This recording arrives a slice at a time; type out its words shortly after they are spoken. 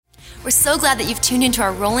We're so glad that you've tuned into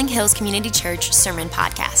our Rolling Hills Community Church Sermon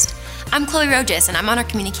Podcast. I'm Chloe Rojas, and I'm on our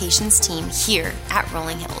communications team here at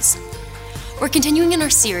Rolling Hills. We're continuing in our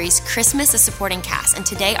series, Christmas, a Supporting Cast, and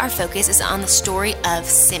today our focus is on the story of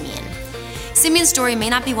Simeon. Simeon's story may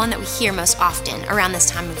not be one that we hear most often around this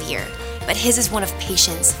time of year, but his is one of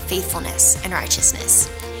patience, faithfulness, and righteousness.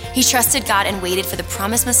 He trusted God and waited for the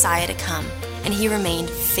promised Messiah to come, and he remained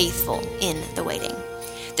faithful in the waiting.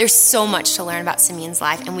 There's so much to learn about Simeon's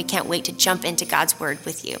life, and we can't wait to jump into God's Word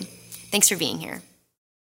with you. Thanks for being here.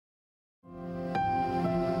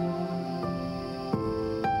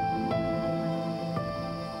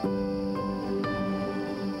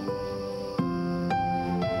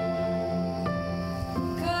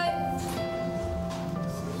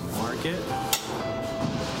 Mark it.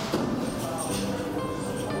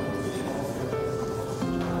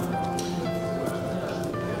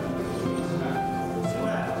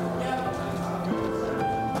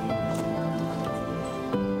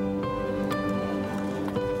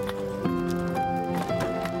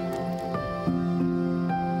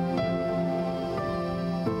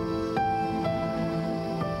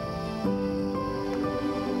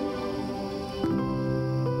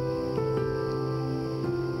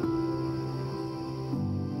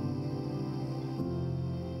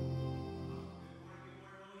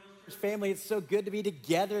 Family, it's so good to be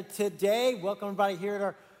together today. Welcome everybody here at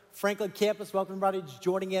our Franklin campus. Welcome everybody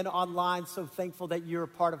joining in online. So thankful that you're a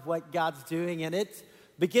part of what God's doing, and it's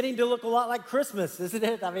beginning to look a lot like Christmas, isn't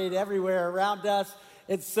it? I mean, everywhere around us,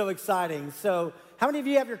 it's so exciting. So how many of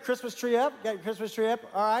you have your Christmas tree up? Got your Christmas tree up?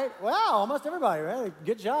 All right. Wow, almost everybody, right?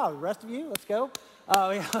 Good job. The rest of you, let's go.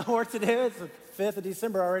 We have work to do. It's the 5th of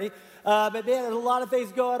December already. But man, there's a lot of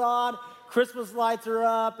things going on. Christmas lights are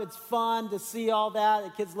up. It's fun to see all that.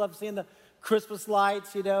 The kids love seeing the Christmas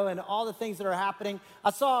lights, you know, and all the things that are happening.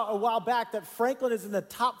 I saw a while back that Franklin is in the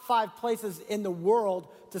top 5 places in the world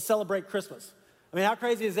to celebrate Christmas. I mean, how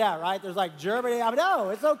crazy is that, right? There's like Germany. I mean,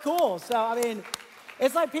 no, it's so cool. So, I mean,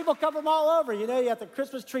 it's like people come from all over. You know, you got the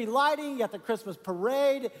Christmas tree lighting, you got the Christmas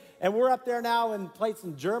parade, and we're up there now in places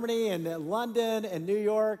in Germany and London and New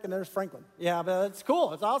York, and there's Franklin. Yeah, but it's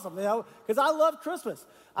cool. It's awesome, you know, because I love Christmas.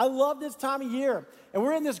 I love this time of year. And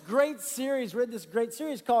we're in this great series. We're in this great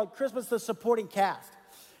series called Christmas, the Supporting Cast.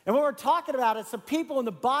 And what we're talking about is some people in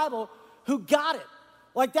the Bible who got it.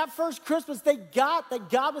 Like that first Christmas, they got that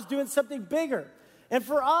God was doing something bigger. And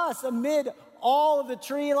for us, amid all of the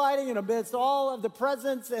tree lighting and amidst all of the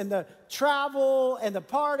presents and the travel and the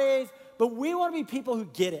parties, but we want to be people who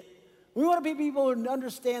get it. We want to be people who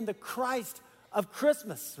understand the Christ of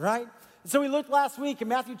Christmas, right? And so we looked last week in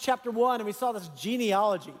Matthew chapter 1, and we saw this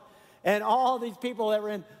genealogy and all these people that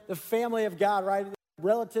were in the family of God, right?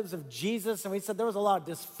 Relatives of Jesus. And we said there was a lot of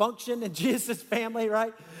dysfunction in Jesus' family,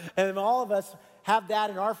 right? And all of us have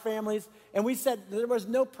that in our families. And we said there was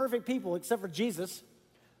no perfect people except for Jesus.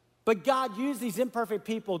 But God used these imperfect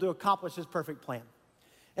people to accomplish his perfect plan.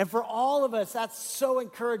 And for all of us, that's so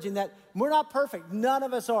encouraging that we're not perfect. None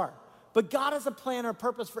of us are. But God has a plan or a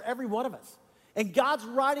purpose for every one of us. And God's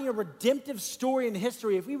writing a redemptive story in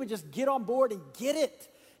history if we would just get on board and get it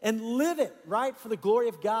and live it, right, for the glory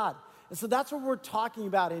of God. And so that's what we're talking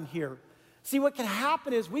about in here. See, what can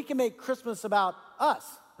happen is we can make Christmas about us,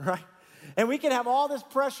 right? And we can have all this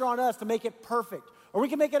pressure on us to make it perfect. Or we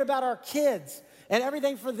can make it about our kids and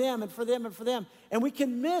everything for them and for them and for them. And we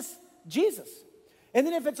can miss Jesus. And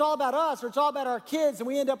then if it's all about us or it's all about our kids and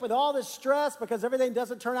we end up with all this stress because everything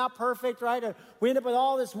doesn't turn out perfect, right? Or we end up with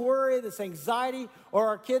all this worry, this anxiety, or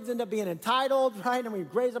our kids end up being entitled, right? And we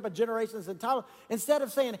raise up a generation that's entitled. Instead of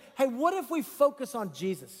saying, hey, what if we focus on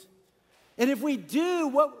Jesus? And if we do,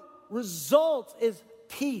 what results is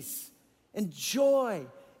peace and joy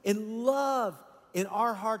and love in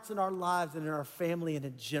our hearts and our lives and in our family and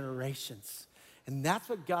in generations. And that's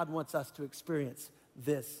what God wants us to experience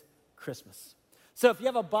this Christmas. So if you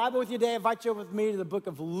have a Bible with you today, I invite you over with me to the book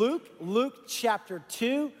of Luke, Luke chapter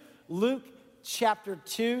 2, Luke chapter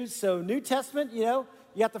 2. So New Testament, you know,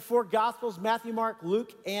 you got the 4 Gospels, Matthew, Mark,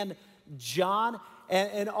 Luke, and John.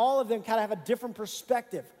 And all of them kind of have a different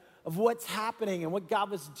perspective of what's happening and what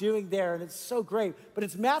God was doing there. And it's so great. But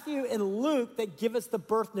it's Matthew and Luke that give us the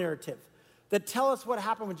birth narrative, that tell us what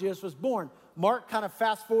happened when Jesus was born. Mark kind of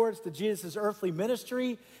fast forwards to Jesus' earthly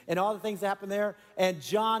ministry and all the things that happened there. And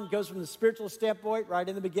John goes from the spiritual standpoint, right?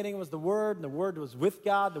 In the beginning was the Word, and the Word was with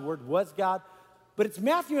God, the Word was God. But it's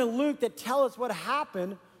Matthew and Luke that tell us what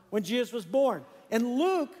happened when Jesus was born. And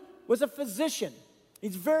Luke was a physician.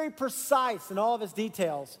 He's very precise in all of his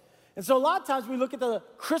details. And so a lot of times we look at the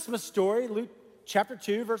Christmas story, Luke chapter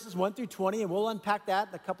 2, verses 1 through 20, and we'll unpack that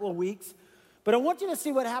in a couple of weeks. But I want you to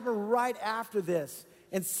see what happened right after this.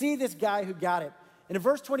 and see this guy who got it. And in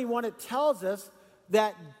verse 21, it tells us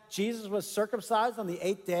that Jesus was circumcised on the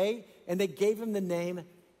 8th day, and they gave him the name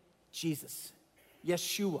Jesus,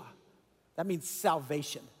 Yeshua. That means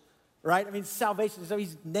salvation, right? I mean, salvation. So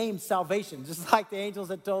he's named salvation, just like the angels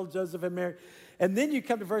that told Joseph and Mary. And then you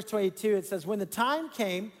come to verse 22, it says, when the time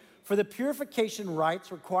came for the purification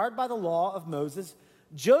rites required by the law of Moses,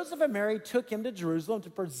 Joseph and Mary took him to Jerusalem to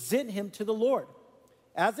present him to the Lord.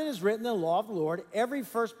 As it is written in the law of the Lord, every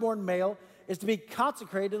firstborn male is to be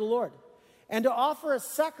consecrated to the Lord, and to offer a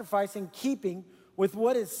sacrifice in keeping with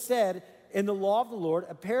what is said in the law of the Lord,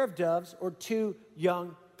 a pair of doves or 2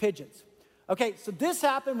 young pigeons. Okay, so this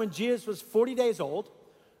happened when Jesus was 40 days old,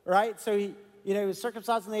 right? So he was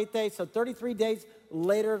circumcised on the 8th day, so 33 days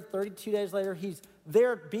later, 32 days later, he's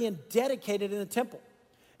there being dedicated in the temple.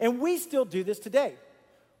 And we still do this today.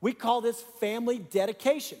 We call this family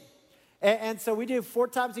dedication. And so we do 4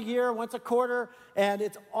 times a year, once a quarter, and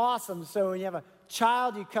it's awesome. So when you have a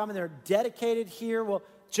child, you come and they're dedicated here. Well,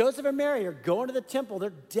 Joseph and Mary are going to the temple.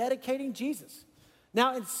 They're dedicating Jesus.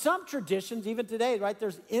 Now, in some traditions, even today, right,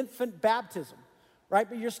 there's infant baptism, right?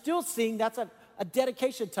 But you're still seeing that's a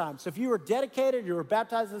dedication time. So if you were dedicated, you were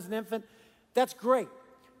baptized as an infant, that's great.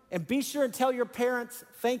 And be sure and tell your parents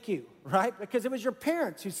thank you, right? Because it was your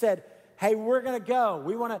parents who said, hey, we're going to go.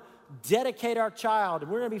 We want to dedicate our child.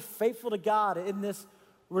 And we're going to be faithful to God in this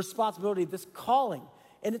responsibility, this calling.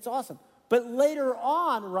 And it's awesome. But later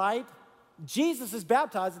on, right, Jesus is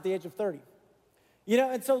baptized at the age of 30.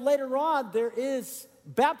 And so later on, there is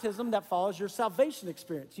baptism that follows your salvation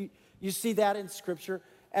experience. You see that in Scripture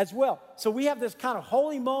as well. So we have this kind of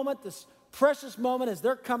holy moment, this precious moment as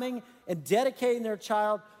they're coming and dedicating their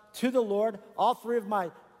child to the Lord. All 3 of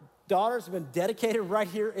my daughters have been dedicated right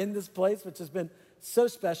here in this place, which has been so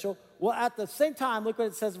special. Well, at the same time, look what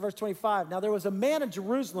it says in verse 25. Now there was a man in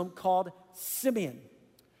Jerusalem called Simeon,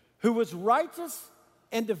 who was righteous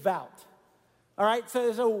and devout. All right,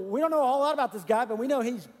 so we don't know a whole lot about this guy, but we know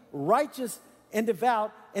he's righteous and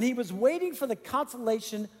devout, and he was waiting for the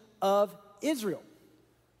consolation of Israel.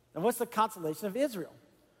 And what's the consolation of Israel?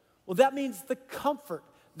 Well, that means the comfort.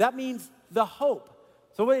 That means the hope.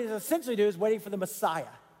 So what he's essentially doing is waiting for the Messiah,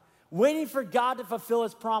 waiting for God to fulfill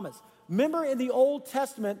his promise. Remember in the Old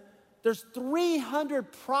Testament, there's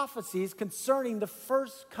 300 prophecies concerning the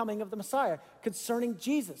first coming of the Messiah, concerning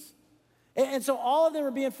Jesus. And so all of them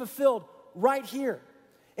are being fulfilled right here.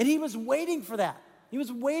 And he was waiting for that. He was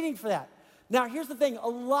waiting for that. Now, here's the thing. A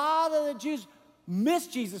lot of the Jews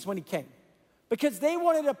missed Jesus when he came because they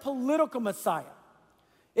wanted a political Messiah.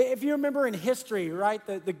 If you remember in history, right,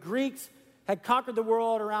 the Greeks had conquered the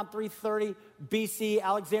world around 330 BC.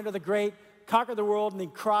 Alexander the Great conquered the world, and he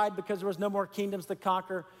cried because there was no more kingdoms to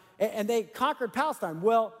conquer. And they conquered Palestine.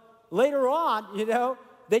 Well, later on,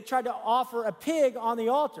 they tried to offer a pig on the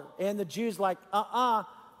altar. And the Jews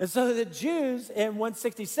And so the Jews in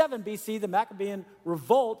 167 BC, the Maccabean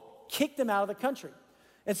revolt, kicked them out of the country.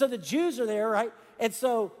 And so the Jews are there, right? And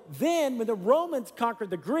so then when the Romans conquered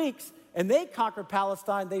the Greeks and they conquered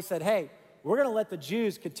Palestine, they said, hey, we're going to let the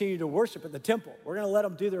Jews continue to worship at the temple. We're going to let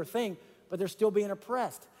them do their thing, but they're still being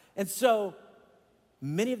oppressed. And so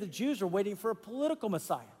many of the Jews are waiting for a political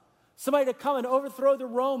Messiah, somebody to come and overthrow the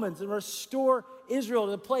Romans and restore Israel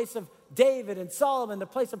to the place of David and Solomon, the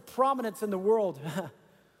place of prominence in the world.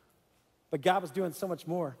 But God was doing so much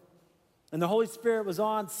more. And the Holy Spirit was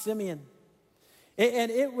on Simeon.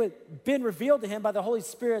 And it had been revealed to him by the Holy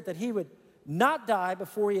Spirit that he would not die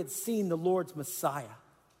before he had seen the Lord's Messiah.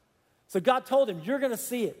 So God told him, you're going to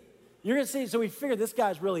see it. You're going to see it. So he figured this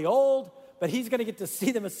guy's really old, but he's going to get to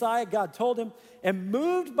see the Messiah. God told him. And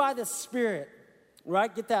moved by the Spirit,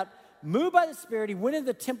 right? Get that. Moved by the Spirit, he went into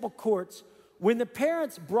the temple courts when the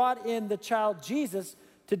parents brought in the child Jesus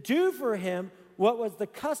to do for him what was the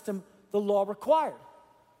custom the law required.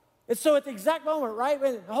 And so at the exact moment, right,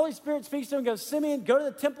 when the Holy Spirit speaks to him and goes, Simeon, go to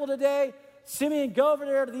the temple today. Simeon, go over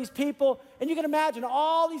there to these people. And you can imagine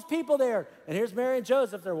all these people there. And here's Mary and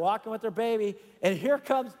Joseph. They're walking with their baby. And here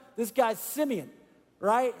comes this guy, Simeon,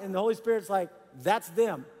 right? And the Holy Spirit's like, that's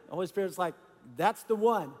them. The Holy Spirit's like, that's the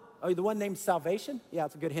one. Oh, the one named Salvation? Yeah,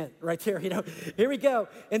 it's a good hint right there, Here we go.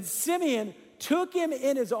 And Simeon took him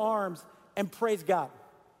in his arms and praised God.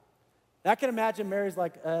 I can imagine Mary's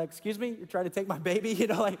like, excuse me, you're trying to take my baby?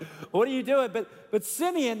 What are you doing? But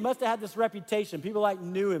Simeon must have had this reputation. People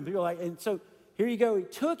knew him. And so here you go. He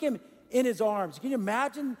took him in his arms. Can you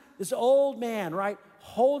imagine this old man, right,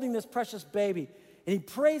 holding this precious baby? And he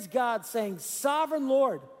praised God, saying, Sovereign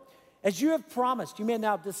Lord, as you have promised, you may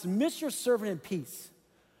now dismiss your servant in peace,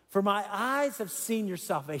 for my eyes have seen your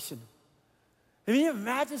salvation. I mean,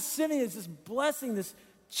 imagine Simeon is just blessing this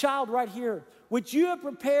child right here, which you have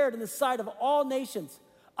prepared in the sight of all nations,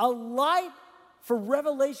 a light for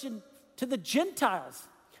revelation to the Gentiles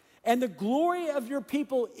and the glory of your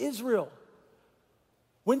people Israel.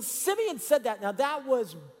 When Simeon said that, now that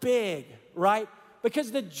was big, right?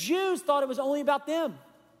 Because the Jews thought it was only about them.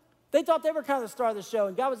 They thought they were kind of the star of the show,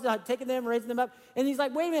 and God was taking them, raising them up. And he's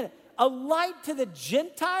like, wait a minute, a light to the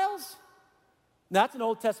Gentiles? Now, that's an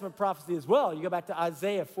Old Testament prophecy as well. You go back to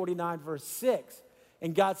Isaiah 49, verse 6.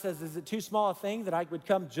 And God says, is it too small a thing that I would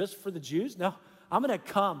come just for the Jews? No, I'm going to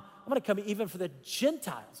come even for the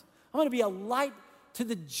Gentiles. I'm going to be a light to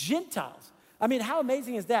the Gentiles. I mean, how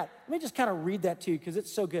amazing is that? Let me just kind of read that to you because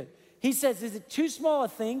it's so good. He says, is it too small a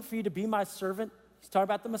thing for you to be my servant? He's talking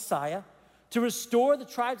about the Messiah. To restore the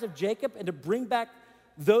tribes of Jacob and to bring back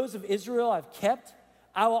those of Israel I've kept.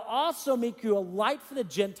 I will also make you a light for the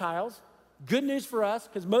Gentiles. Good news for us,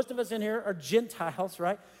 because most of us in here are Gentiles,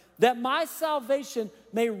 right? That my salvation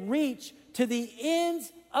may reach to the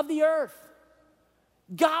ends of the earth.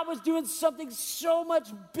 God was doing something so much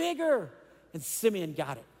bigger, and Simeon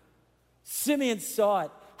got it. Simeon saw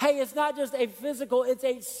it. Hey, it's not just a physical, it's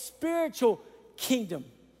a spiritual kingdom.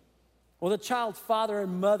 Well, the child's father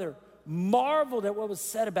and mother marveled at what was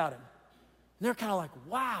said about him. And they're kind of like,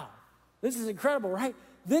 wow, this is incredible, right?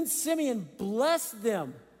 Then Simeon blessed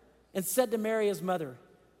them and said to Mary, his mother,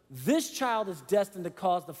 this child is destined to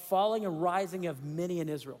cause the falling and rising of many in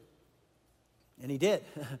Israel. And he did,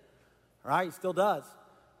 right? He still does.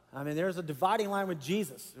 I mean, there's a dividing line with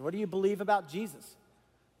Jesus. What do you believe about Jesus?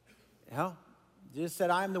 You know, Jesus said,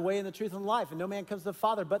 I am the way and the truth and the life, and no man comes to the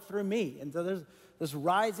Father but through me. And so there's this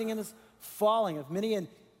rising and this falling of many in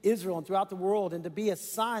Israel and throughout the world, and to be a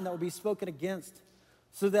sign that will be spoken against,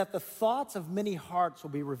 so that the thoughts of many hearts will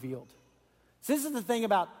be revealed. So this is the thing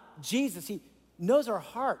about Jesus. He knows our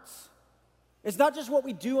hearts. It's not just what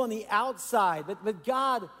we do on the outside, but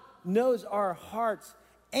God knows our hearts,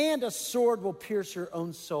 and a sword will pierce your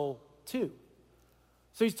own soul too.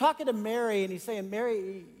 So he's talking to Mary, and he's saying,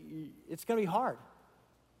 Mary, it's going to be hard.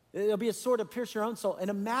 It'll be a sword to pierce your own soul. And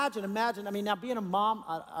imagine, I mean, now being a mom,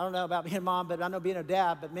 I don't know about being a mom, but I know being a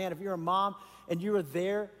dad, but man, if you're a mom and you were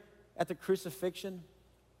there at the crucifixion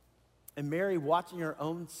and Mary watching her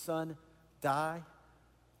own son die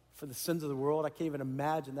for the sins of the world, I can't even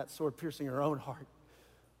imagine that sword piercing her own heart.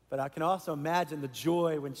 But I can also imagine the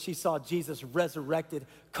joy when she saw Jesus resurrected,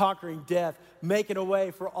 conquering death, making a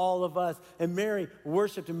way for all of us. And Mary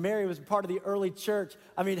worshiped, and Mary was part of the early church.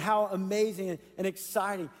 I mean, how amazing and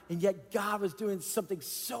exciting. And yet God was doing something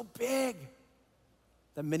so big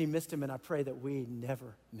that many missed him, and I pray that we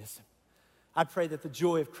never miss him. I pray that the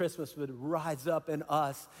joy of Christmas would rise up in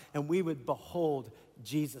us, and we would behold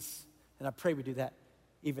Jesus. And I pray we do that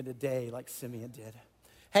even today like Simeon did.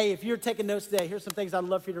 Hey, if you're taking notes today, here's some things I'd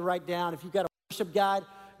love for you to write down. If you've got a worship guide,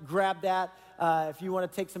 grab that. If you want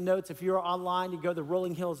to take some notes, if you're online, you go to the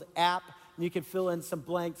Rolling Hills app, and you can fill in some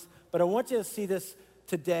blanks. But I want you to see this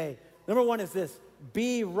today. Number one is this: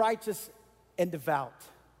 be righteous and devout.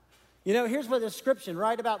 You know, here's what the description,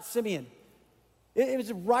 right, about Simeon. It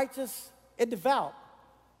was righteous and devout.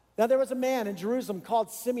 Now, there was a man in Jerusalem called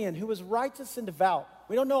Simeon who was righteous and devout.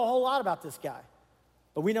 We don't know a whole lot about this guy,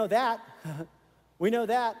 but we know that. We know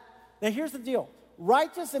that. Now, here's the deal.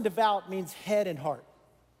 Righteous and devout means head and heart,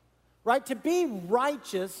 right? To be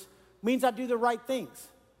righteous means I do the right things.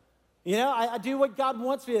 You know, I do what God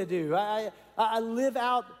wants me to do. I live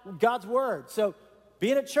out God's word. So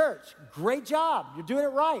being at church, great job. You're doing it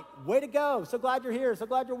right. Way to go. So glad you're here. So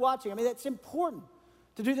glad you're watching. I mean, that's important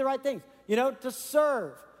to do the right things. You know, to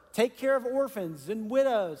serve, take care of orphans and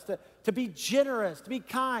widows, to be generous, to be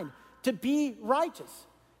kind, to be righteous.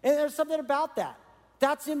 And there's something about that.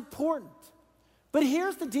 That's important. But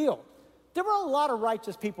here's the deal. There were a lot of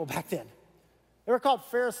righteous people back then. They were called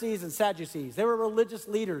Pharisees and Sadducees. They were religious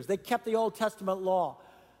leaders. They kept the Old Testament law.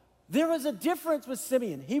 There was a difference with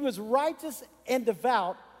Simeon. He was righteous and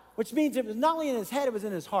devout, which means it was not only in his head, it was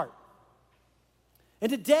in his heart. And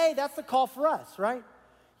today, that's the call for us, right?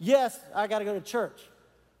 Yes, I got to go to church.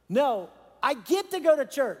 No, I get to go to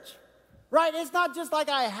church, right? It's not just like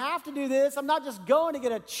I have to do this. I'm not just going to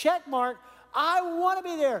get a check mark. I want to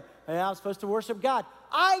be there. And I'm supposed to worship God.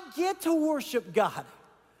 I get to worship God.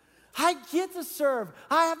 I get to serve.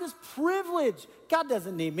 I have this privilege. God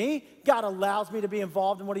doesn't need me. God allows me to be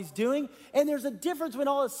involved in what he's doing. And there's a difference when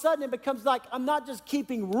all of a sudden it becomes like I'm not just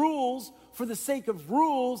keeping rules for the sake of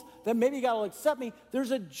rules that maybe God will accept me.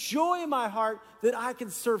 There's a joy in my heart that I can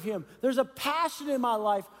serve him. There's a passion in my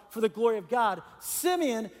life for the glory of God.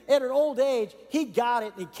 Simeon, at an old age, he got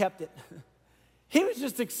it and he kept it. He was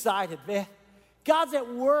just excited, man. God's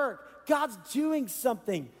at work. God's doing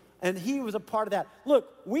something. And he was a part of that. Look,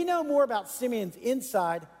 we know more about Simeon's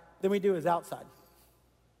inside than we do his outside.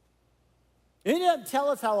 It doesn't tell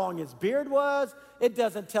us how long his beard was. It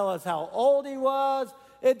doesn't tell us how old he was.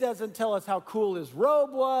 It doesn't tell us how cool his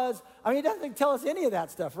robe was. I mean, it doesn't tell us any of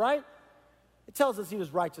that stuff, right? It tells us he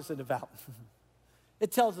was righteous and devout.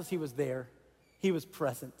 It tells us he was there. He was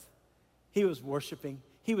present. He was worshiping.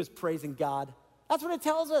 He was praising God. That's what it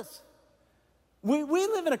tells us. We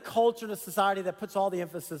live in a culture and a society that puts all the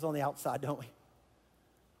emphasis on the outside, don't we?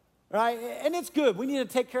 Right? And it's good. We need to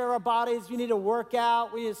take care of our bodies. We need to work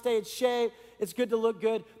out. We need to stay in shape. It's good to look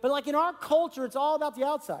good. But like in our culture, it's all about the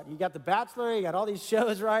outside. You got The Bachelor. You got all these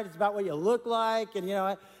shows, right? It's about what you look like and,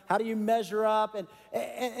 how do you measure up?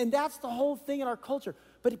 And that's the whole thing in our culture.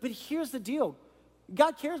 But here's the deal.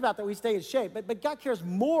 God cares about that we stay in shape. But God cares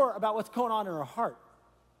more about what's going on in our heart.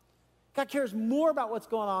 God cares more about what's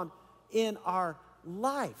going on in our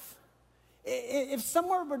life. If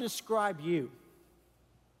someone were to describe you,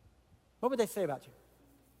 what would they say about you?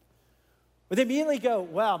 Would they immediately go,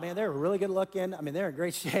 wow, man, they're really good looking. I mean, they're in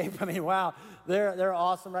great shape. I mean, wow, they're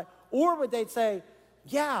awesome, right? Or would they say,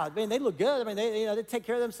 yeah, I mean, they look good. I mean, they take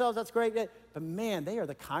care of themselves. That's great. But man, they are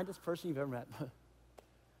the kindest person you've ever met.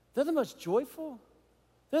 They're the most joyful.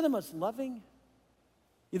 They're the most loving.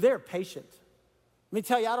 They're patient. Let me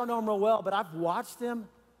tell you, I don't know them real well, but I've watched them.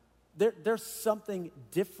 There's something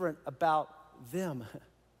different about them.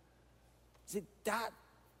 See,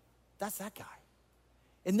 that's that guy.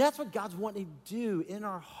 And that's what God's wanting to do in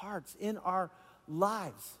our hearts, in our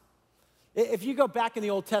lives. If you go back in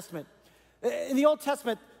the Old Testament,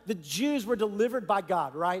 the Jews were delivered by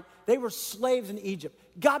God, right? They were slaves in Egypt.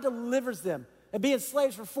 God delivers them. And being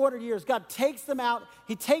slaves for 400 years, God takes them out.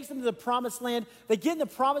 He takes them to the promised land. They get in the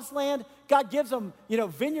promised land. God gives them,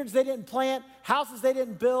 vineyards they didn't plant, houses they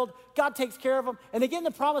didn't build. God takes care of them. And they get in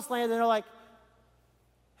the promised land and they're like,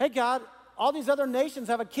 hey, God, all these other nations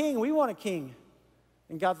have a king. We want a king.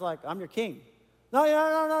 And God's like, I'm your king. No.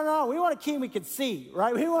 We want a king we can see,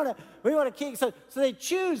 right? We want a king. So they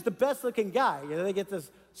choose the best looking guy. They get this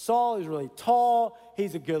Saul, who's really tall.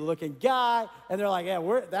 He's a good looking guy. And they're like,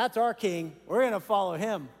 yeah, that's our king. We're going to follow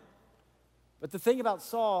him. But the thing about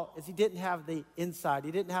Saul is he didn't have the inside.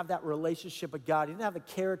 He didn't have that relationship with God. He didn't have the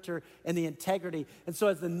character and the integrity. And so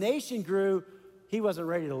as the nation grew, he wasn't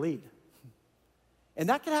ready to lead. And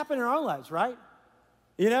that can happen in our own lives, right?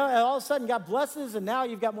 And all of a sudden God blesses, and now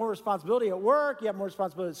you've got more responsibility at work, you have more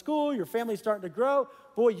responsibility at school, your family's starting to grow.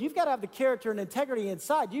 Boy, you've got to have the character and integrity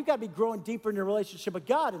inside. You've got to be growing deeper in your relationship with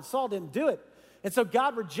God, and Saul didn't do it. And so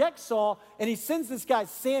God rejects Saul, and he sends this guy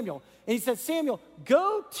Samuel. And he says, Samuel,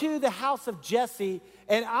 go to the house of Jesse,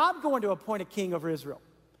 and I'm going to appoint a king over Israel.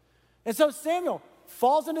 And so Samuel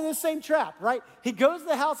falls into this same trap, right? He goes to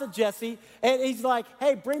the house of Jesse, and he's like,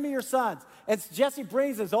 hey, bring me your sons. And Jesse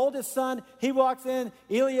brings his oldest son. He walks in,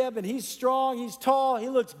 Eliab, and he's strong, he's tall, he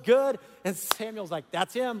looks good. And Samuel's like,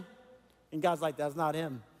 that's him. And God's like, that's not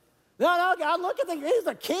him. No, God, look at he's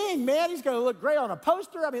a king, man. He's going to look great on a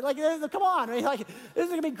poster. I mean, come on. I mean, this is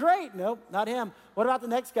going to be great. Nope, not him. What about the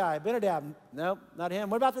next guy? Abinadab? Nope, not him.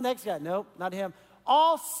 What about the next guy? Nope, not him.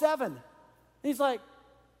 All 7. He's like,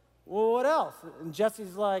 well, what else? And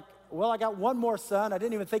Jesse's like, well, I got one more son. I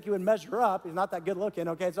didn't even think he would measure up. He's not that good looking,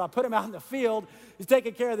 okay? So I put him out in the field. He's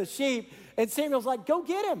taking care of the sheep. And Samuel's like, go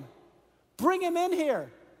get him. Bring him in here.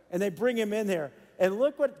 And they bring him in there. And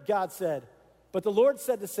look what God said. But the Lord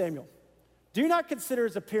said to Samuel, do not consider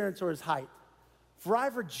his appearance or his height, for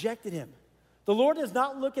I've rejected him. The Lord does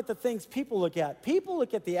not look at the things people look at. People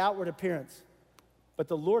look at the outward appearance, but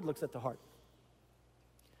the Lord looks at the heart.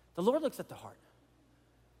 The Lord looks at the heart.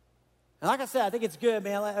 And like I said, I think it's good,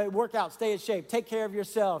 man. Work out, stay in shape, take care of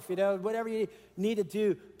yourself, whatever you need to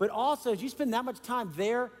do. But also, as you spend that much time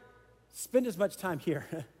there, spend as much time here.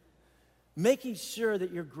 Making sure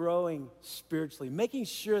that you're growing spiritually, making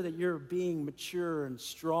sure that you're being mature and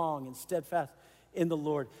strong and steadfast in the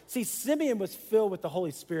Lord. See, Simeon was filled with the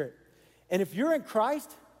Holy Spirit. And if you're in Christ,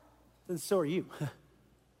 then so are you.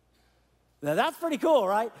 Now that's pretty cool,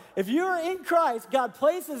 right? If you're in Christ, God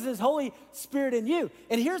places his Holy Spirit in you.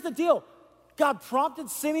 And here's the deal. God prompted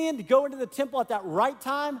Simeon to go into the temple at that right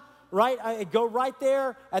time, right? Go right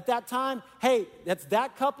there at that time. Hey, that's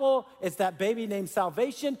that couple. It's that baby named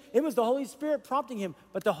Salvation. It was the Holy Spirit prompting him,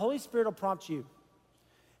 but the Holy Spirit will prompt you.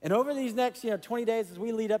 And over these next 20 days as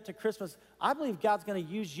we lead up to Christmas, I believe God's going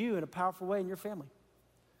to use you in a powerful way in your family.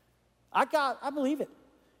 I believe it.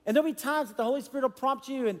 And there'll be times that the Holy Spirit will prompt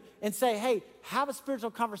you and say, hey, have a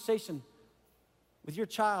spiritual conversation with your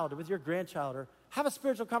child or with your grandchild, or have a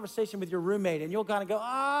spiritual conversation with your roommate, and you'll kind of go,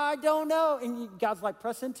 I don't know. And God's like,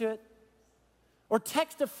 press into it. Or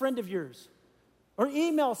text a friend of yours. Or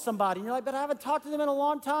email somebody, and you're like, but I haven't talked to them in a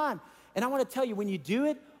long time. And I want to tell you, when you do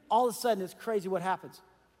it, all of a sudden it's crazy what happens.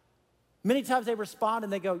 Many times they respond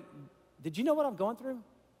and they go, did you know what I'm going through?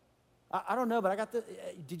 I don't know, but I got the,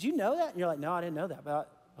 did you know that? And you're like, no, I didn't know that,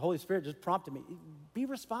 but the Holy Spirit just prompted me. Be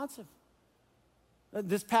responsive.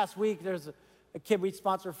 This past week, there's a kid, we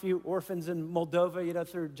sponsor a few orphans in Moldova,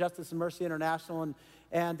 through Justice and Mercy International,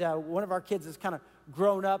 and one of our kids has kind of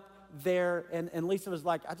grown up there, and Lisa was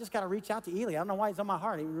like, I just got to reach out to Ely. I don't know why he's on my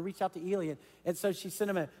heart. I need to reach out to Ely, and so she sent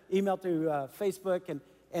him an email through Facebook, and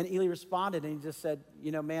Ely responded, and he just said,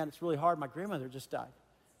 man, it's really hard. My grandmother just died.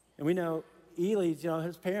 And we know Ely's,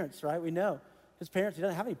 his parents, right? We know his parents, he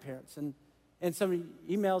doesn't have any parents. And so he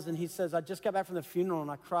emails, and he says, I just got back from the funeral, and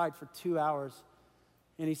I cried for 2 hours.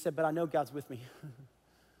 And he said, but I know God's with me.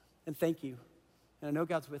 And thank you. And I know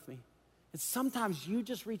God's with me. And sometimes you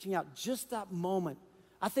just reaching out, just that moment.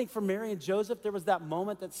 I think for Mary and Joseph, there was that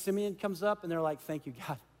moment that Simeon comes up, and they're like, thank you,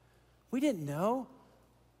 God. We didn't know.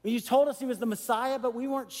 You told us he was the Messiah, but we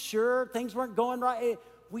weren't sure. Things weren't going right.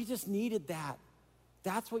 We just needed that.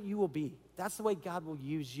 That's what you will be. That's the way God will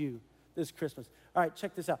use you this Christmas. All right,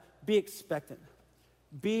 check this out. Be expectant.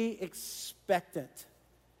 Be expectant.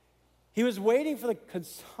 He was waiting for the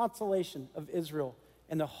consolation of Israel,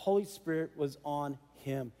 and the Holy Spirit was on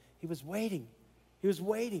him. He was waiting. He was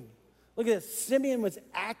waiting. Look at this. Simeon was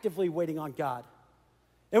actively waiting on God.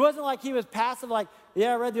 It wasn't like he was passive, like,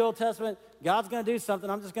 yeah, I read the Old Testament. God's going to do something.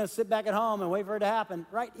 I'm just going to sit back at home and wait for it to happen,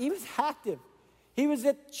 right? He was active. He was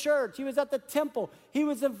at church. He was at the temple. He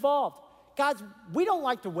was involved. Guys, we don't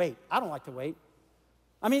like to wait. I don't like to wait.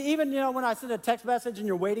 I mean, even, when I send a text message and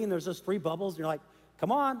you're waiting and there's those 3 bubbles, and you're like,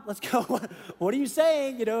 come on, let's go. What are you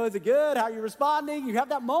saying? Is it good? How are you responding? You have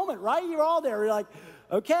that moment, right? You're all there. You're like,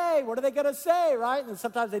 okay, what are they going to say, right? And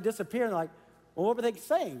sometimes they disappear and they're like, well, what were they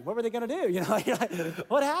saying? What were they going to do?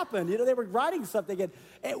 What happened? They were writing something,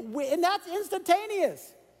 and that's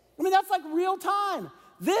instantaneous. I mean, that's like real time.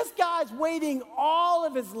 This guy's waiting all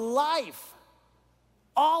of his life.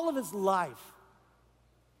 But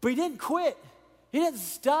he didn't quit. He didn't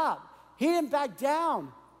stop. He didn't back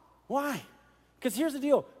down. Why? Because here's the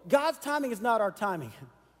deal. God's timing is not our timing,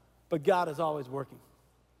 but God is always working.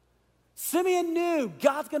 Simeon knew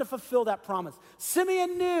God's going to fulfill that promise.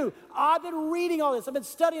 Simeon knew, I've been reading all this. I've been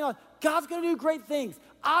studying all this. God's going to do great things.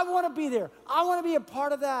 I want to be there. I want to be a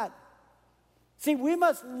part of that. See, we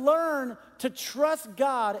must learn to trust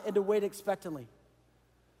God and to wait expectantly.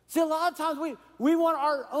 See, a lot of times we want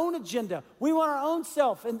our own agenda. We want our own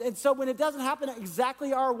self. And so when it doesn't happen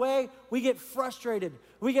exactly our way, we get frustrated.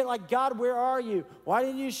 We get like, God, where are you? Why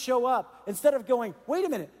didn't you show up? Instead of going, wait a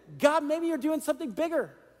minute, God, maybe you're doing something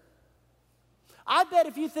bigger. I bet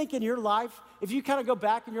if you think in your life, if you kind of go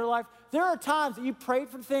back in your life, there are times that you prayed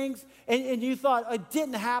for things and you thought, it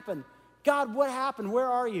didn't happen. God, what happened? Where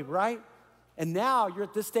are you, right? And now you're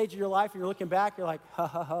at this stage of your life and you're looking back, you're like,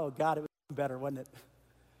 God, it was better, wasn't it?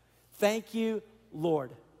 Thank you, Lord.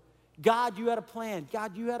 God, you had a plan.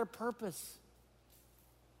 God, you had a purpose.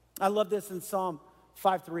 I love this in Psalm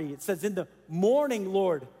 5:3. It says, in the morning,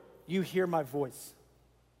 Lord, you hear my voice.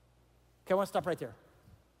 Okay, I want to stop right there.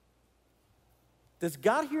 Does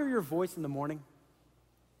God hear your voice in the morning?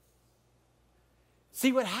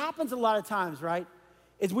 See, what happens a lot of times, right,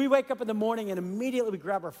 is we wake up in the morning and immediately we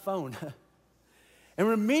grab our phone. And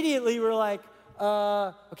immediately we're like,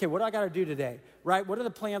 okay, what do I got to do today, right? What are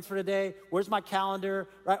the plans for today? Where's my calendar,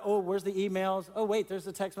 right? Oh, where's the emails? Oh, wait, there's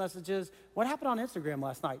the text messages. What happened on Instagram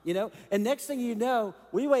last night, And next thing you know,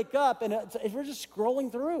 we wake up and if we're just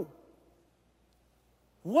scrolling through.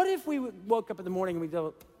 What if we woke up in the morning and we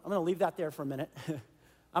go, I'm going to leave that there for a minute.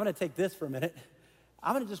 I'm going to take this for a minute.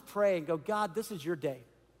 I'm going to just pray and go, God, this is your day.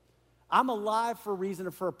 I'm alive for a reason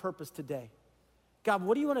and for a purpose today. God,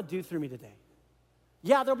 what do you want to do through me today?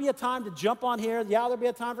 Yeah, there'll be a time to jump on here. Yeah, there'll be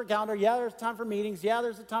a time for calendar. Yeah, there's a time for meetings. Yeah,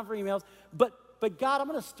 there's a time for emails. But God, I'm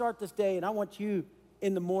going to start this day, and I want you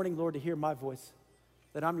in the morning, Lord, to hear my voice,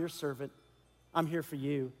 that I'm your servant. I'm here for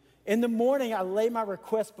you. In the morning, I lay my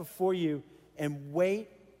request before you and wait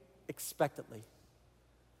expectantly.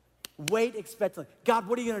 Wait expectantly. God,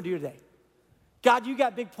 what are you going to do today? God, you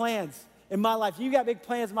got big plans in my life. You got big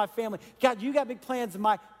plans in my family. God, you got big plans in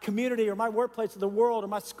my community or my workplace or the world or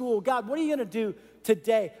my school. God, what are you going to do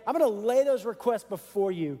today? I'm going to lay those requests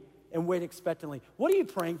before you and wait expectantly. What are you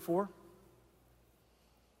praying for?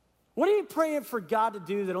 What are you praying for God to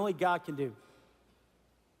do that only God can do?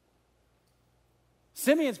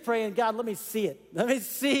 Simeon's praying, God, let me see it. Let me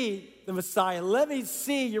see the Messiah. Let me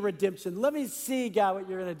see your redemption. Let me see, God, what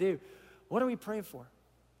you're going to do. What are we praying for?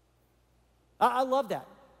 I love that.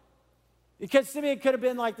 Because Simeon could have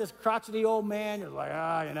been like this crotchety old man. You're like,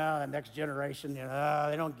 the next generation,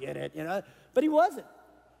 they don't get it, But he wasn't.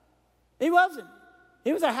 He wasn't.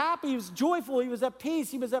 He was happy, he was joyful, he was at peace,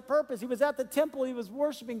 he was at purpose, he was at the temple, he was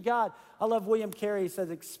worshiping God. I love William Carey. He says,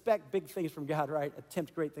 expect big things from God, right?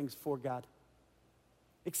 Attempt great things for God.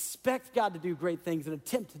 Expect God to do great things and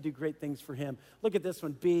attempt to do great things for him. Look at this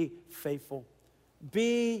one, be faithful.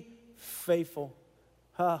 Be faithful.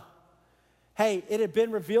 Hey, it had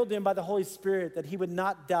been revealed to him by the Holy Spirit that he would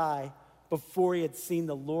not die before he had seen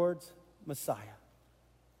the Lord's Messiah.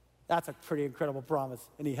 That's a pretty incredible promise,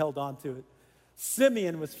 and he held on to it.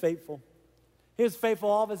 Simeon was faithful. He was faithful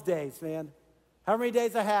all of his days, man. How many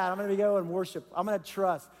days I had, I'm going to go and worship. I'm going to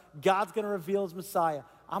trust. God's going to reveal his Messiah.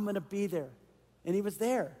 I'm going to be there. And he was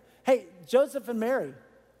there. Hey, Joseph and Mary,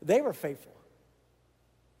 they were faithful.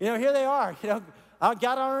 Here they are. God, I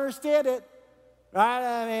don't understand it.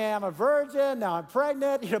 Right? I mean, I'm a virgin. Now I'm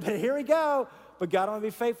pregnant. But here we go. But God, I'm going to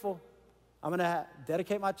be faithful. I'm going to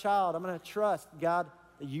dedicate my child. I'm going to trust, God,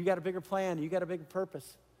 that you got a bigger plan. You got a bigger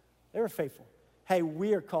purpose. They were faithful. Hey,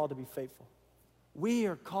 we are called to be faithful. We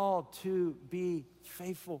are called to be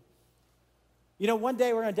faithful. One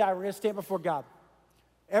day we're going to die. We're going to stand before God.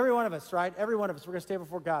 Every one of us, right? Every one of us, we're going to stand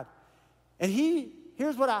before God. And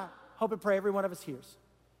here's what I hope and pray every one of us hears.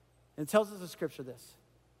 And it tells us in Scripture this,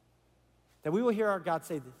 that we will hear our God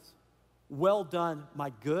say this: well done,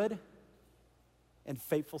 my good and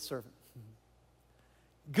faithful servant.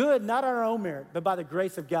 Good, not on our own merit, but by the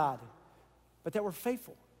grace of God. But that we're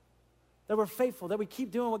faithful. That we're faithful, that we keep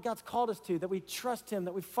doing what God's called us to, that we trust him,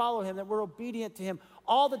 that we follow him, that we're obedient to him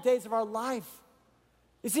all the days of our life.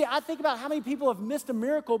 You see, I think about how many people have missed a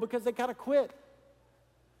miracle because they kind of quit.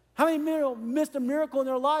 How many people missed a miracle in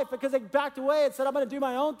their life because they backed away and said, I'm going to do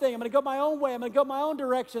my own thing. I'm going to go my own way. I'm going to go my own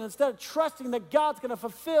direction instead of trusting that God's going to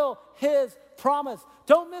fulfill his promise.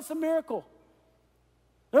 Don't miss a miracle.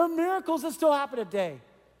 There are miracles that still happen today.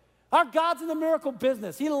 Our God's in the miracle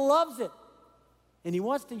business. He loves it. And he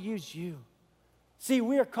wants to use you. See,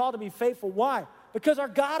 we are called to be faithful. Why? Because our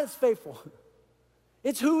God is faithful.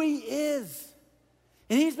 It's who he is.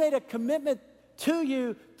 And he's made a commitment to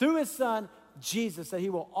you through his son, Jesus, that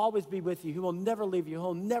he will always be with you. He will never leave you.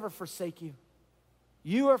 He'll never forsake you.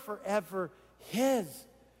 You are forever his.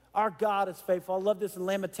 Our God is faithful. I love this in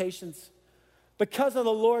Lamentations. Because of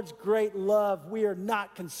the Lord's great love, we are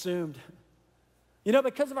not consumed.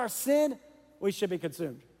 Because of our sin, we should be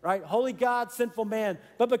consumed, right? Holy God, sinful man.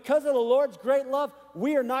 But because of the Lord's great love,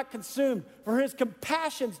 we are not consumed. For his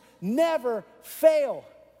compassions never fail.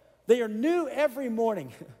 They are new every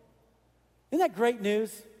morning. Isn't that great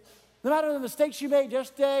news? No matter the mistakes you made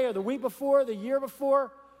yesterday or the week before, the year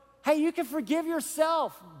before, hey, you can forgive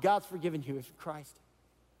yourself. God's forgiven you in Christ.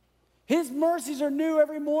 His mercies are new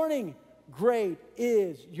every morning. Great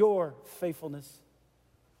is your faithfulness.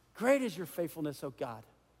 Great is your faithfulness, oh God.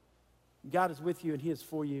 God is with you and he is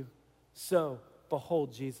for you. So,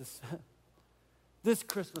 behold Jesus. This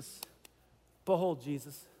Christmas, behold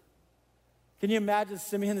Jesus. Can you imagine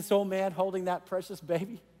Simeon, this old man, holding that precious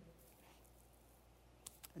baby?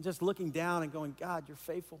 And just looking down and going, God, you're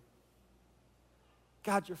faithful.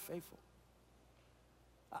 God, you're faithful.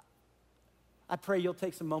 I pray you'll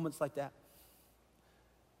take some moments like that.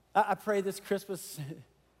 I pray this Christmas,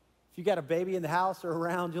 if you got a baby in the house or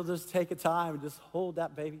around, you'll just take a time and just hold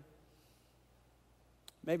that baby.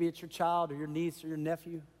 Maybe it's your child or your niece or your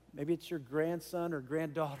nephew. Maybe it's your grandson or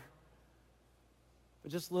granddaughter.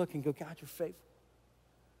 But just look and go, God, you're faithful.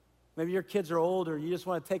 Maybe your kids are older and you just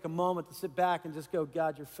want to take a moment to sit back and just go,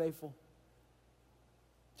 God, you're faithful.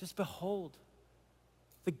 Just behold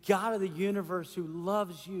the God of the universe who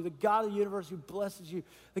loves you, the God of the universe who blesses you,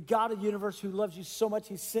 the God of the universe who loves you so much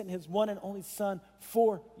he sent his one and only son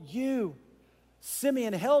for you.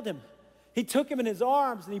 Simeon held him. He took him in his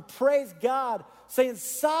arms and he praised God, saying,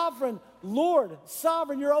 Sovereign Lord,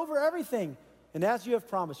 sovereign, you're over everything. And as you have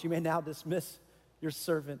promised, you may now dismiss your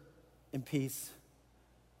servant in peace.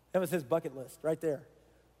 That was his bucket list right there.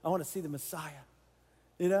 I want to see the Messiah.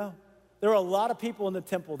 There were a lot of people in the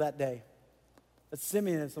temple that day, but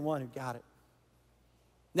Simeon is the one who got it.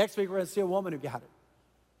 Next week, we're going to see a woman who got it.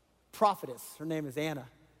 Prophetess. Her name is Anna.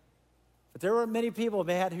 But there were many people,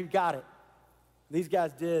 man, who got it. These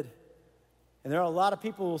guys did. And there are a lot of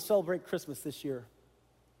people who will celebrate Christmas this year.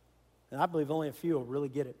 And I believe only a few will really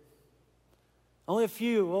get it. Only a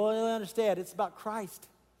few will really understand it's about Christ,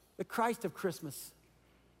 the Christ of Christmas.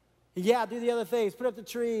 And yeah, do the other things, put up the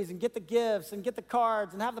trees and get the gifts and get the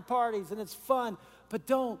cards and have the parties and it's fun. But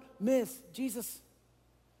don't miss Jesus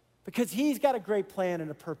because he's got a great plan and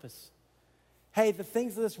a purpose. Hey, the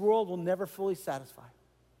things of this world will never fully satisfy.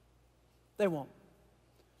 They won't.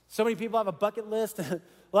 So many people have a bucket list. A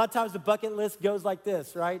lot of times the bucket list goes like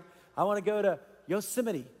this, right? I want to go to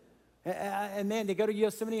Yosemite. And man, they go to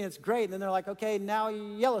Yosemite and it's great. And then they're like, okay, now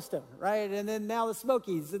Yellowstone, right? And then now the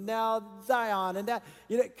Smokies and now Zion and that,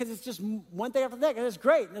 because it's just one thing after the next. And it's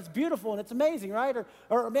great and it's beautiful and it's amazing, right?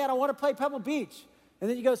 Or man, I want to play Pebble Beach. And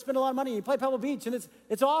then you go spend a lot of money and you play Pebble Beach and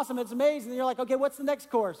it's awesome, it's amazing. And you're like, okay, what's the next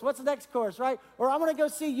course? What's the next course, right? Or I'm going to go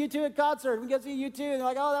see U2 at concert. We go see U2 and they're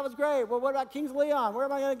like, oh, that was great. Well, what about Kings of Leon? Where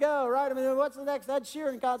am I going to go, right? I mean, what's the next Ed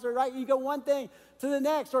Sheeran concert, right? You go one thing to the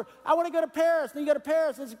next. Or I want to go to Paris. And you go to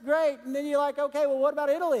Paris, it's great. And then you're like, okay, well, what about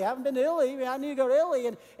Italy? I haven't been to Italy. I need to go to Italy.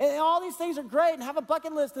 And all these things are great and have a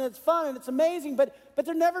bucket list and it's fun and it's amazing, but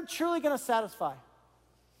they're never truly going to satisfy.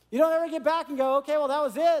 You don't ever get back and go, okay, well, that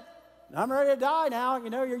was it. I'm ready to die now.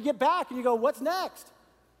 You get back and you go, what's next?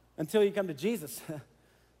 Until you come to Jesus,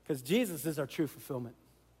 because Jesus is our true fulfillment.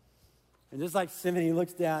 And just like Simeon, he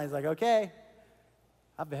looks down, he's like, okay,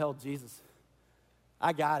 I beheld Jesus.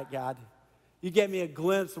 I got it, God. You gave me a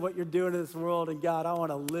glimpse of what you're doing in this world, and God, I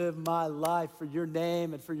want to live my life for your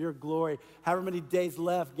name and for your glory. However many days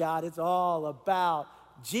left, God, it's all about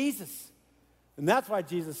Jesus. And that's why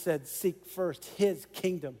Jesus said, seek first his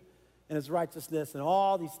kingdom and his righteousness, and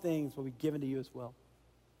all these things will be given to you as well.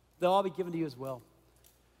 They'll all be given to you as well.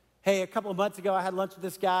 Hey, a couple of months ago, I had lunch with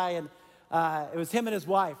this guy, and it was him and his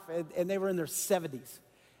wife, and they were in their 70s.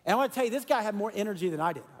 And I want to tell you, this guy had more energy than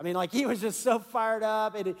I did. I mean, like, he was just so fired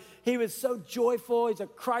up, and he was so joyful. He's a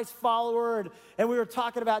Christ follower, and we were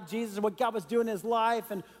talking about Jesus and what God was doing in his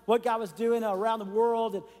life and what God was doing around the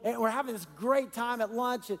world, and we're having this great time at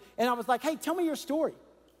lunch, and I was like, hey, tell me your story.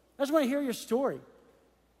 I just want to hear your story.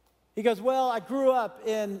 He goes, well, I grew up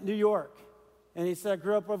in New York. And he said, I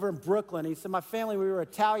grew up over in Brooklyn. He said, my family, we were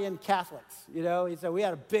Italian Catholics. He said, we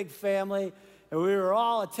had a big family, and we were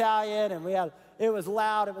all Italian, and it was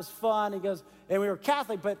loud, it was fun. He goes, and we were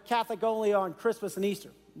Catholic, but Catholic only on Christmas and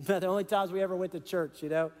Easter. The only times we ever went to church,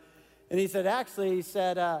 And he said,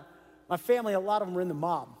 my family, a lot of them were in the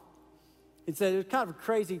mob. He said, it was kind of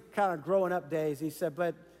crazy kind of growing up days. He said,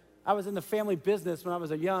 but I was in the family business when I was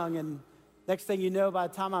young, and next thing you know, by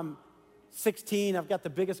the time I'm 16, I've got the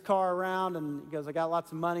biggest car around, and he goes, I got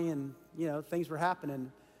lots of money, and, things were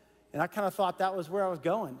happening. And I kind of thought that was where I was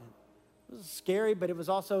going. It was scary, but it was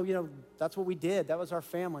also, that's what we did. That was our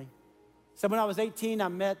family. So when I was 18, I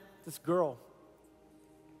met this girl,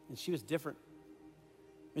 and she was different.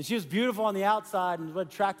 And she was beautiful on the outside and what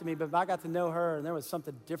attracted me, but I got to know her, and there was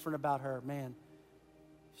something different about her. Man,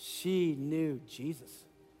 she knew Jesus.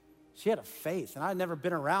 She had a faith, and I had never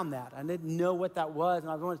been around that. I didn't know what that was, and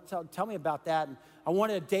I wanted to tell me about that. And I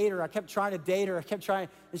wanted to date her. I kept trying to date her.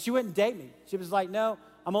 And she wouldn't date me. She was like, no,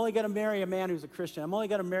 I'm only going to marry a man who's a Christian. I'm only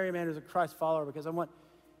going to marry a man who's a Christ follower because I want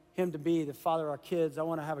him to be the father of our kids. I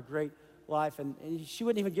want to have a great life. And she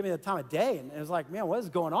wouldn't even give me the time of day. And it was like, man, what is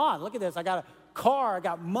going on? Look at this. I got a car. I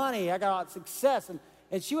got money. I got success.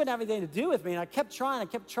 And she wouldn't have anything to do with me. And I kept trying.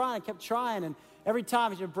 And every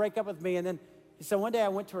time she would break up with me. And then he said, one day I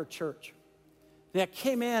went to her church. And I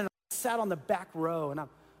came in and I sat on the back row. And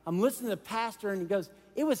I'm listening to the pastor, and he goes,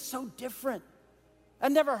 it was so different.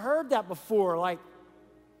 I'd never heard that before. Like,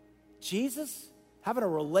 Jesus having a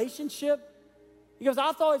relationship? He goes,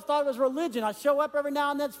 I always thought it was religion. I show up every now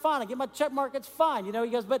and then, it's fine. I get my check mark, it's fine. He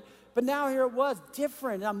goes, but now here it was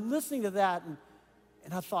different. And I'm listening to that, and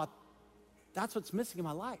I thought, that's what's missing in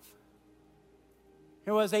my life.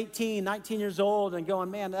 Here I was 18, 19 years old, and going,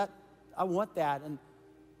 man, I want that. And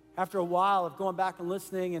after a while of going back and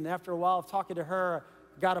listening, and after a while of talking to her,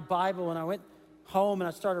 I got a Bible, and I went home and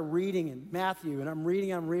I started reading in Matthew, and I'm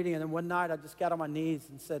reading, and then one night I just got on my knees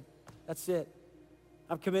and said, that's it.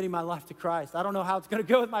 I'm committing my life to Christ. I don't know how it's going to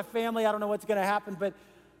go with my family. I don't know what's going to happen, but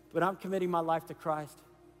I'm committing my life to Christ.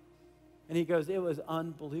 And he goes, it was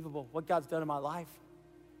unbelievable what God's done in my life.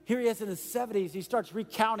 Here he is in his 70s. He starts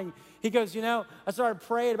recounting. He goes, I started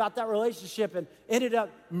praying about that relationship and ended up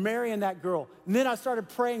marrying that girl. And then I started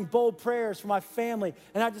praying bold prayers for my family.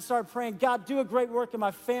 And I just started praying, God, do a great work in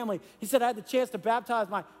my family. He said I had the chance to baptize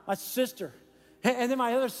my sister and then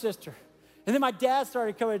my other sister. And then my dad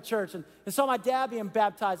started coming to church and saw my dad being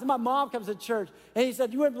baptized. And my mom comes to church. And he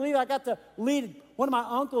said, you wouldn't believe it, I got to lead one of my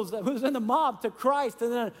uncles who was in the mob to Christ,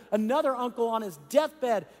 and then another uncle on his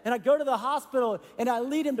deathbed. And I go to the hospital and I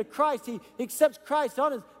lead him to Christ. He accepts Christ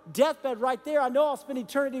on his deathbed right there. I know I'll spend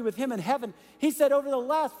eternity with him in heaven. He said, over the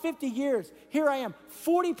last 50 years, here I am.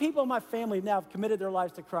 40 people in my family now have committed their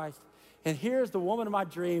lives to Christ. And here's the woman of my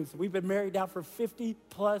dreams. We've been married now for 50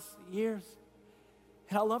 plus years.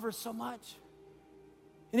 And I love her so much.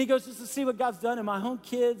 And he goes, just to see what God's done in my own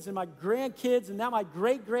kids and my grandkids and now my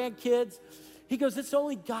great-grandkids. He goes, it's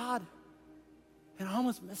only God. And I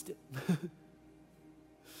almost missed it.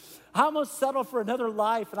 I almost settled for another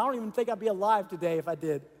life, and I don't even think I'd be alive today if I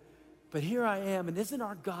did. But here I am, and isn't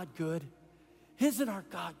our God good? Isn't our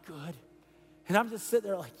God good? And I'm just sitting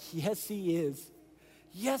there like, yes, he is.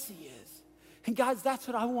 Yes, he is. And guys, that's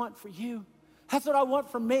what I want for you. That's what I want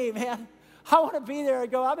for me, man. I want to be there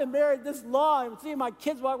and go, I've been married this long, and seeing my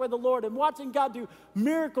kids walk with the Lord and watching God do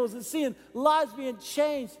miracles and seeing lives being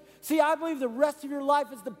changed. See, I believe the rest of your life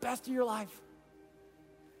is the best of your life.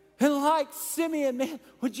 And like Simeon, man,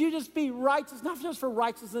 would you just be righteous, not just for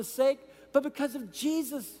righteousness' sake, but because of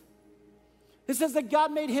Jesus. It says that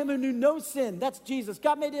God made him who knew no sin. That's Jesus.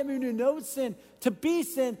 God made him who knew no sin to be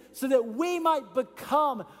sin so that we might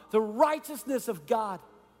become the righteousness of God.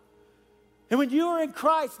 And when you are in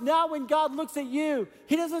Christ, now when God looks at you,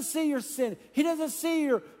 he doesn't see your sin. He doesn't see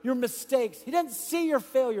your mistakes. He doesn't see your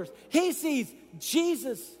failures. He sees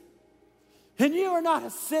Jesus. And you are not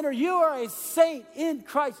a sinner. You are a saint in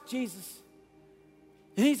Christ Jesus.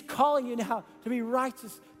 And he's calling you now to be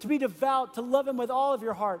righteous, to be devout, to love him with all of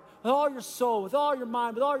your heart, with all your soul, with all your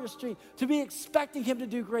mind, with all your strength, to be expecting him to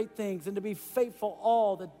do great things and to be faithful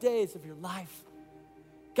all the days of your life.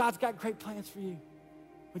 God's got great plans for you.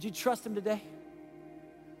 Would you trust him today?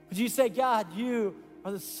 Would you say, God, you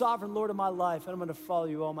are the sovereign Lord of my life, and I'm going to follow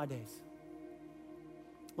you all my days?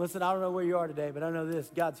 Listen, I don't know where you are today, but I know this.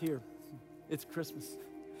 God's here. It's Christmas.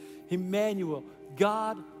 Emmanuel,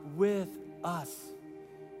 God with us.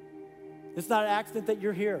 It's not an accident that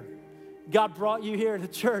you're here. God brought you here to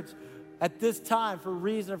church at this time for a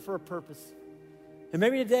reason and for a purpose. And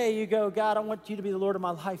maybe today you go, God, I want you to be the Lord of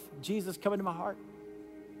my life. Jesus, come into my heart.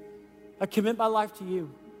 I commit my life to you.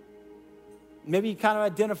 Maybe you kind of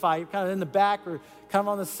identify, you're kind of in the back or kind of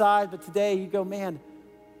on the side, but today you go, man,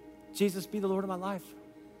 Jesus, be the Lord of my life.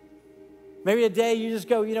 Maybe today you just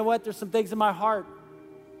go, you know what, there's some things in my heart.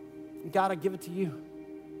 God, I give it to you.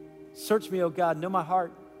 Search me, oh God, know my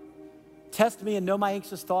heart. Test me and know my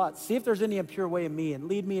anxious thoughts. See if there's any impure way in me and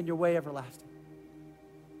lead me in your way everlasting.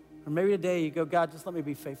 Or maybe today you go, God, just let me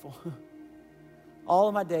be faithful. All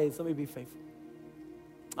of my days, let me be faithful.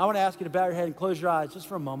 I want to ask you to bow your head and close your eyes just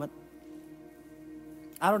for a moment.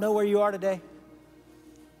 I don't know where you are today.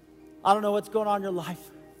 I don't know what's going on in your life.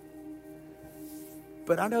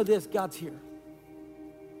 But I know this, God's here.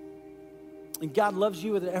 And God loves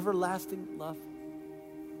you with an everlasting love.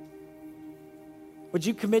 Would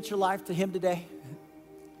you commit your life to him today?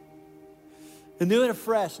 Anew and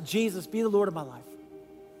afresh, Jesus, be the Lord of my life.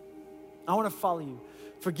 I want to follow you.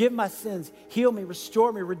 Forgive my sins, heal me,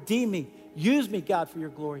 restore me, redeem me. Use me, God, for your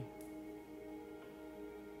glory.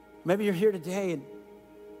 Maybe you're here today and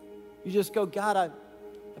you just go, God,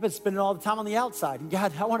 I've been spending all the time on the outside. And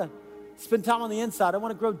God, I want to spend time on the inside. I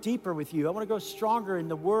want to grow deeper with you. I want to go stronger in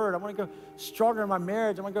the word. I want to go stronger in my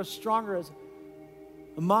marriage. I want to go stronger as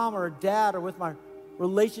a mom or a dad or with my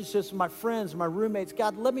relationships with my friends, my roommates.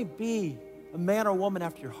 God, let me be a man or woman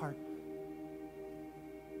after your heart.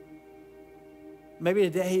 Maybe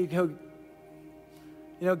today you go,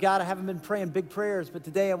 you know, God, I haven't been praying big prayers, but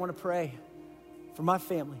today I want to pray for my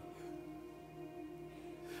family,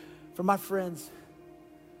 for my friends.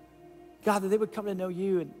 God, that they would come to know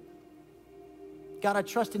you. And God, I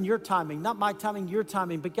trust in your timing, not my timing, your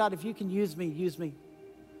timing. But God, if you can use me, use me.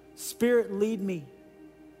 Spirit, lead me.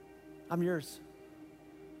 I'm yours.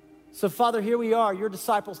 So Father, here we are, your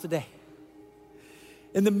disciples today.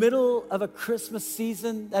 In the middle of a Christmas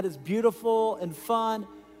season that is beautiful and fun,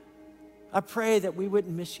 I pray that we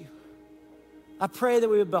wouldn't miss you. I pray that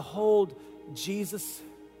we would behold Jesus,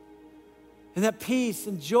 and that peace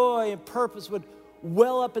and joy and purpose would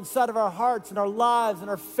well up inside of our hearts and our lives and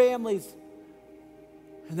our families,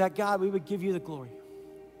 and that, God, we would give you the glory.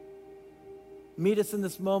 Meet us in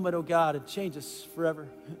this moment, oh God, and change us forever.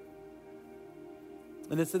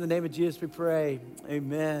 And it's in the name of Jesus we pray.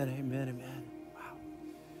 Amen, amen, amen.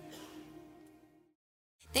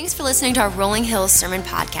 Thanks for listening to our Rolling Hills Sermon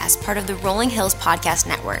Podcast, part of the Rolling Hills Podcast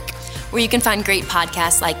Network, where you can find great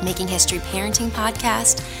podcasts like Making History Parenting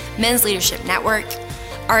Podcast, Men's Leadership Network,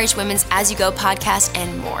 RH Women's As You Go Podcast,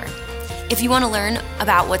 and more. If you want to learn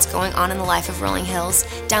about what's going on in the life of Rolling Hills,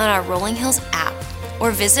 download our Rolling Hills app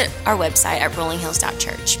or visit our website at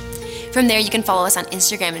rollinghills.church. From there, you can follow us on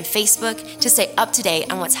Instagram and Facebook to stay up to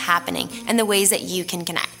date on what's happening and the ways that you can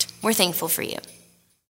connect. We're thankful for you.